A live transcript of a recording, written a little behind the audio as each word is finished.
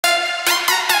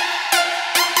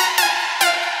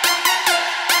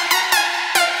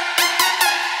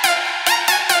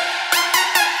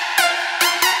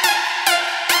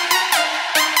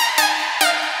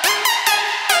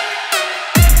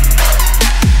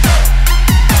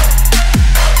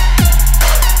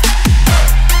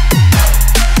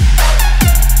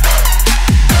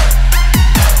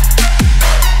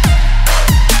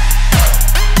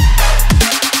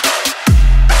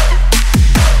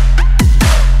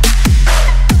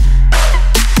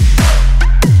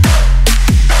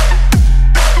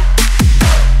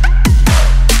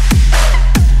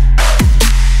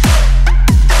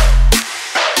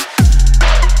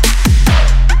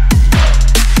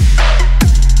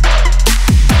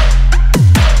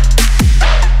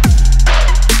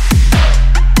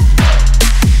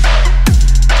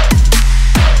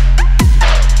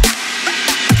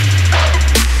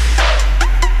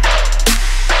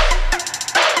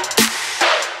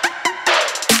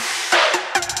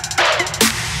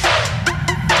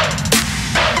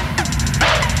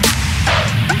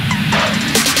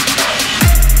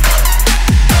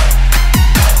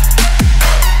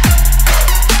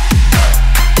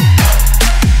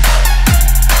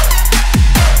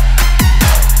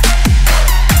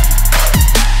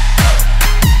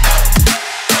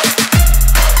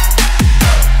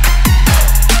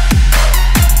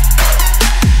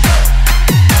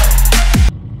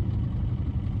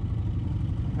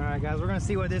Alright guys, we're gonna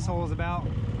see what this hole is about.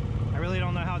 I really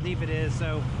don't know how deep it is,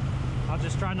 so I'll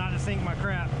just try not to sink my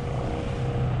crap.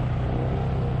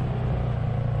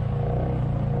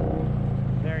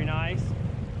 Very nice.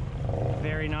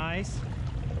 Very nice.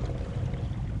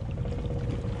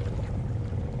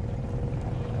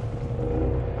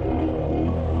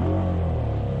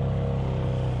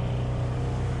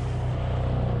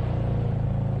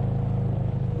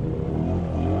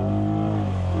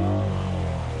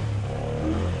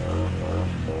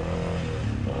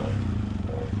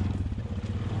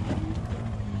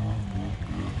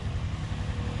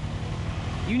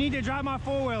 You need to drive my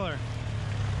four-wheeler.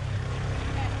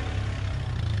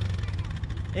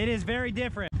 It is very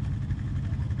different.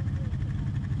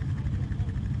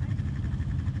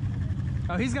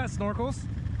 Oh, he's got snorkels.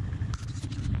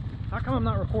 How come I'm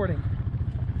not recording?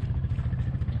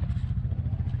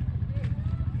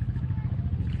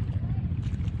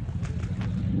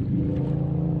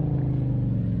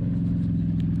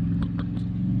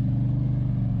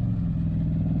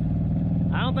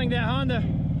 I don't think that Honda.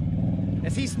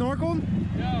 Is he snorkeled?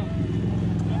 Yeah.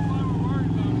 That's why we're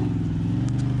worried about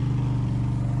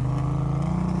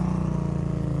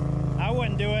it. I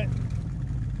wouldn't do it.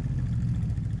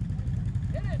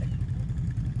 Hit it.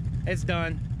 It's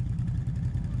done.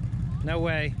 No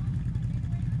way.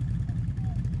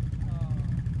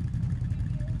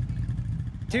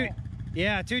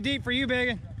 Yeah, too deep for you,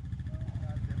 biggin.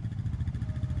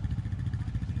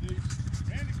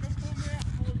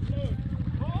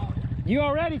 You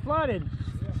already flooded.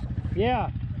 Yeah.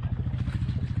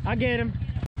 I get him.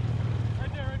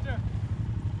 Right there, right there.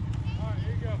 All right,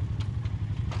 here you go.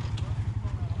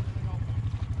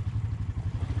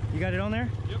 You got it on there?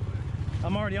 Yep.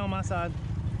 I'm already on my side.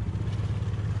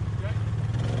 Okay.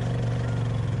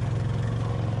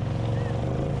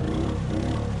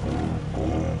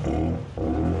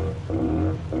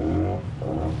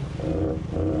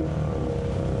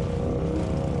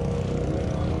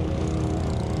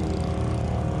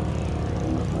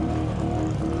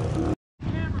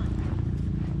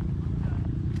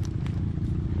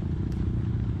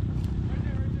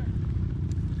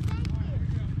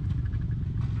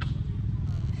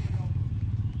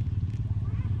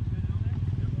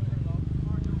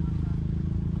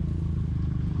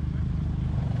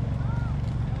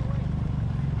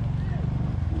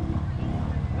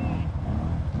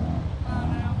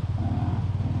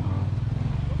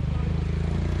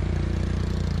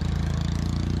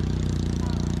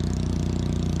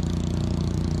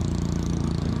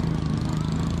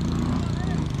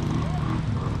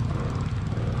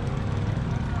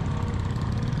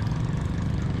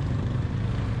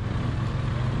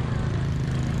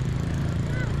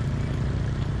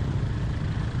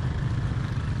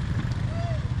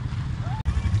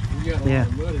 You got a lot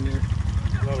of mud in there.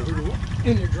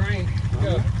 In your drain. You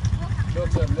got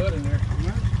built up mud in there.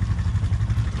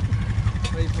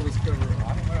 How you pull this cover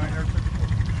off?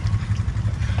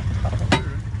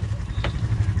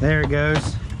 There it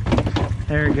goes.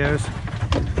 There it goes.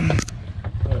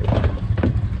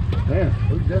 Damn,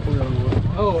 we definitely on water.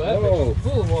 Oh, that bitch is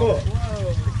full of water.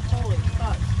 Whoa, holy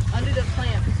fuck. Under the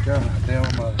clamp. God damn,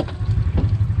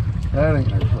 that ain't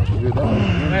no fucking good.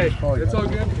 Hey, it's all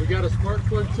good. We got a spark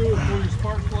plug too. Pull your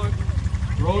spark plug,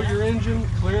 roll your engine,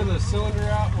 clear the cylinder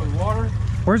out with water.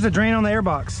 Where's the drain on the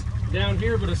airbox? Down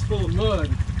here, but it's full of mud.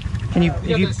 Can you?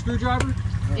 You got that screwdriver?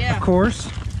 Yeah. Of course.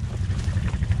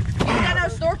 You got no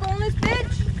snorkel on this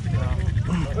bitch?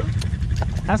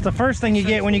 That's the first thing you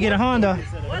get when you get a Honda.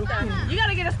 What the? You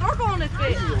gotta get a snorkel on this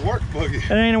bitch. is a work buggy.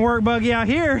 It ain't a work buggy out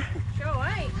here. Sure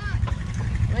ain't.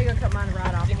 Let me go cut mine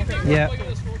right off. Yeah.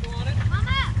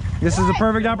 This is a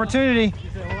perfect opportunity.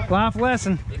 Life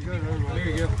lesson. There you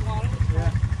go.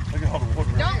 Look at all the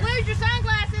water. Don't lose your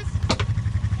sunglasses.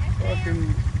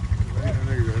 Fucking.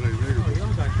 There you go.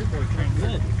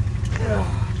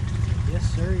 Yes,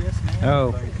 sir. Yes, ma'am.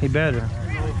 Oh, he better.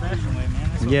 Old-fashioned way, man.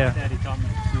 That's what Yeah. my daddy taught me.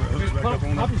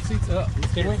 Pop your seats up.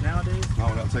 Can we? Nowadays, No,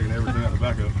 without taking everything out the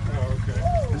back up. Oh, okay.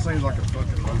 This seems like a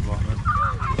fucking roadblock, man.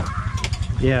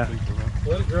 Yeah.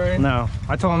 Let it drain. No.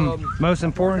 I told him most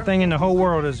important thing in the whole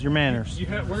world is your manners. You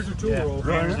have, where's your tool roll?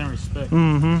 manners and respect.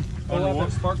 Mm-hmm. Pull out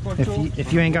that spark plug tool.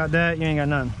 If you ain't got that, you ain't got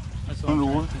nothing. That's what I'm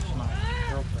trying to teach my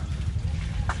girlfriend.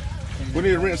 We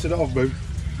need to rinse it off, baby.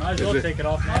 Might as well take it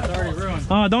off, man. It's already ruined.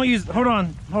 Oh, don't use. Hold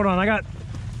on. I got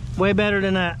way better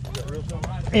than that.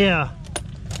 Yeah.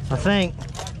 I think.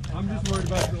 I'm just worried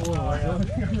about the oil. I'm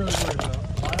really worried about it.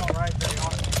 I don't write very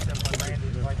often except when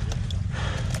Randy's like this.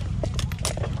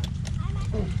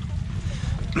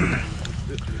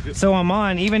 So on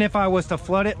mine, even if I was to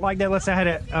flood it like that, let's say I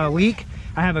had a leak,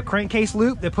 I have a crankcase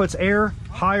loop that puts air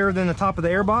higher than the top of the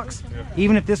air box.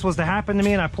 Even if this was to happen to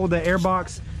me and I pulled the air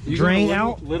box drain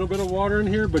out. A little bit of water in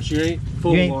here, but you ain't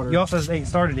full water. You also ain't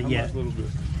started it yet. A little bit.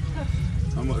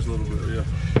 How much? A little bit, yeah.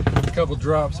 A couple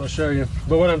drops, I'll show you.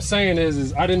 But what I'm saying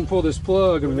is I didn't pull this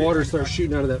plug and water starts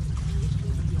shooting out of that.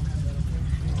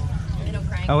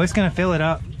 Oh, it's gonna fill it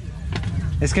up.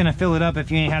 It's gonna fill it up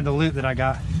if you ain't had the loop that I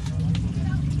got.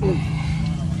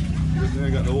 I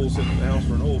got the oil sitting at the house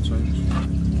for an oil change.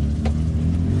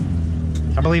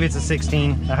 I believe it's a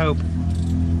 16, I hope.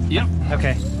 Yep.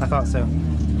 Okay, I thought so.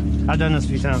 I've done this a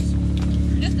few times.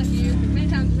 Just a few. Many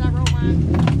times as I roll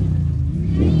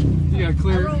mine. You gotta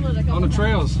clear it on the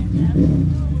trails.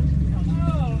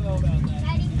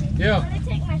 Yeah.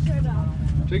 Take my shirt off.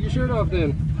 Take your shirt off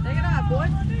then. Take it off, boy.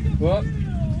 Well,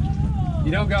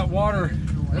 you don't got water.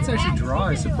 That's actually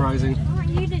dry, surprising.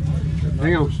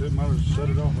 Hang on. Shit, might have shut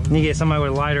it off. You need to get somebody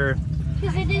with a lighter.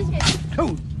 Because it is.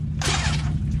 Oh!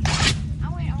 I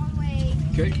went all the way.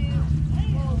 Okay.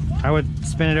 I would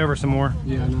spin it over some more.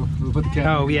 Yeah, I know. We'll put the cap.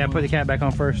 Oh yeah, put the cap back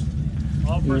on first.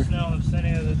 All personnel in the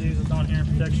vicinity of the diesels on here in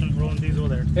protection, rolling diesel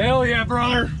there. Hell yeah,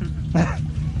 brother.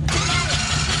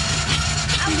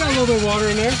 You got a little bit of water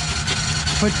in there.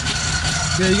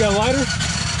 Yeah, you got a lighter?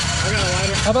 I got a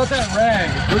lighter. How about that rag?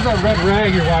 Where's that red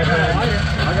rag you're wiping on?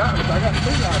 I got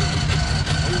two lighters.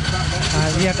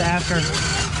 You have to ask her.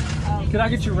 Can I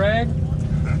get your rag?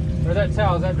 Or that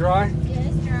towel, is that dry? Yeah,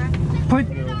 it's dry. Put.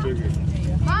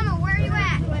 Mama, where are you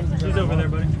at? He's over there,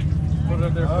 buddy. Put it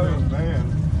up there for Oh, me.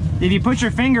 man. If you put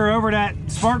your finger over that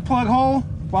spark plug hole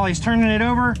while he's turning it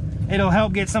over, it'll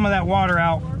help get some of that water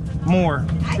out more.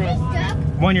 I just stuck.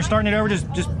 When you're starting it over,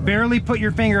 just barely put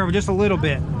your finger over just a little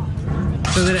bit.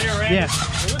 So that it,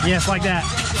 yes, like that.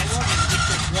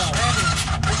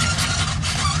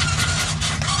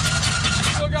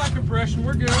 Still got compression,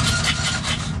 we're good.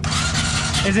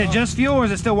 Is it just fuel or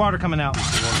is it still water coming out?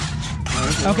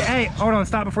 Okay, hey, hold on,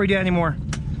 stop before you do that anymore.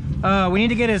 We need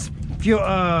to get his fuel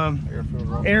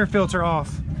air filter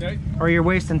off, Okay. or you're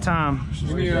wasting time.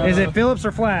 Give me, Is it Phillips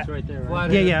or flat? It's right there, right?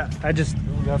 flat Yeah, head. yeah. I just,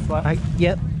 You got flat?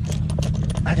 yep.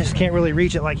 I just can't really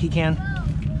reach it like he can. I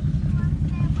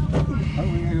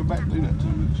don't even go back and do that too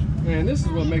much. Man, this is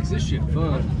what makes this shit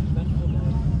fun.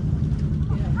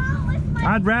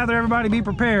 I'd rather everybody be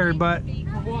prepared, but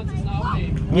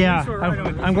yeah,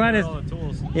 I'm glad it's, All the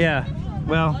tools. yeah.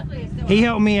 Well, he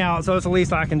helped me out, so it's the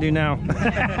least I can do now.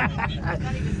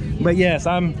 But yes,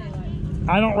 I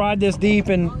don't ride this deep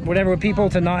and whatever with people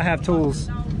to not have tools.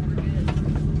 I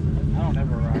don't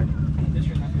ever ride.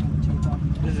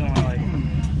 This is only like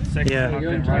second time I've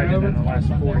been riding in the last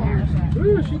 4 years.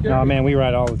 Ooh, she got Oh man, we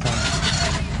ride all the time.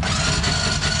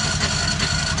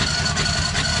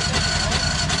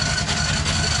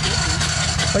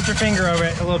 Put your finger over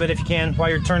it a little bit if you can while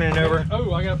you're turning it over.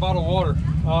 Oh, I got a bottle of water.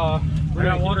 We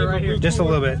got water right here. Just a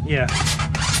little bit, yeah.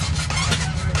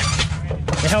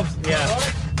 It helps, yeah.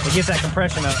 It gets that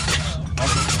compression up.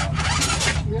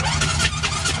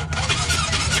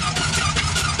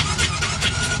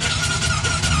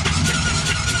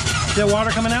 Still water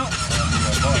coming out?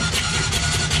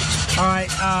 All right,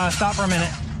 stop for a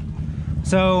minute.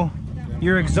 So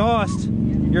your exhaust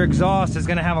is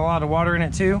gonna have a lot of water in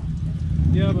it too.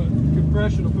 Yeah, but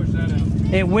compression will push that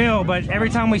out. It will, but every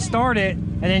time we start it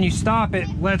and then you stop it,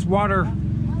 lets water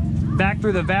back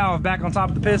through the valve, back on top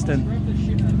of the piston.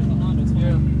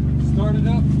 Yeah. Start it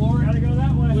up, floor it. Gotta go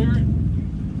that way. Clear it.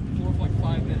 Floor for like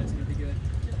 5 minutes, it'll be good.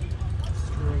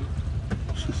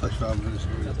 It's just like 5 minutes.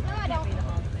 No, I don't.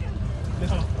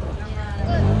 No,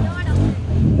 I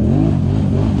don't.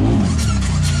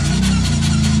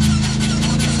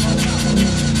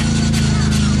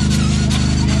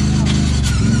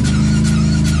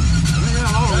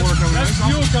 That's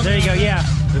fuel coming There you go, out. yeah.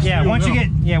 Yeah, fuel once you now.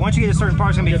 get to a certain part,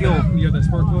 it's gonna be fuel. You got that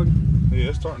spark plug? Yeah,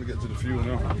 it's starting to get to the fuel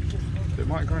now. It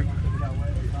might crank.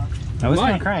 No, it's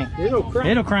gonna Might. crank. It'll crank.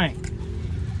 It'll crank.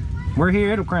 We're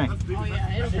here, it'll crank. Oh,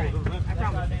 yeah, it'll crank. I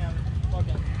promise.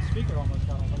 Fucking speaker almost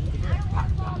fell off.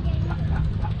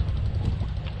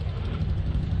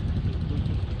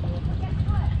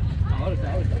 I would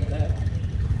have done that.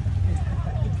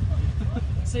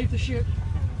 Save the ship.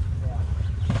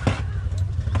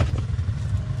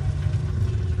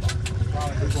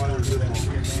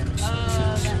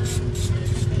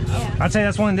 I'd say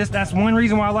that's one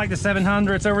reason why I like the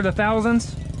 700. It's over the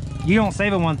thousands. You don't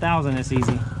save a 1000 this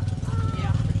easy.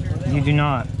 Yeah, for sure. You do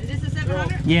not. Is this a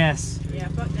 700? Yes. Yeah,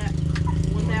 fuck that.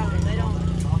 1000. They don't.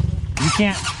 You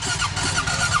can't.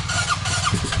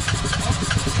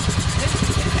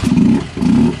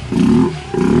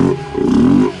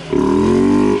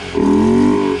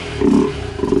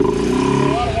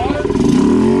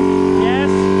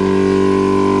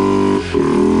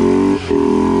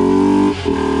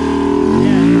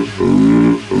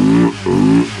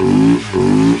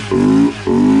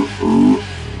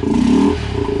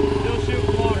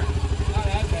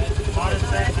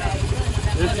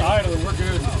 It's idling, we're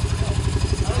good.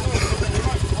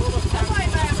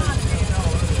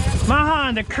 My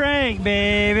Honda crank,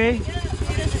 baby.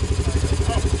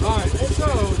 Alright, so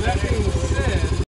that means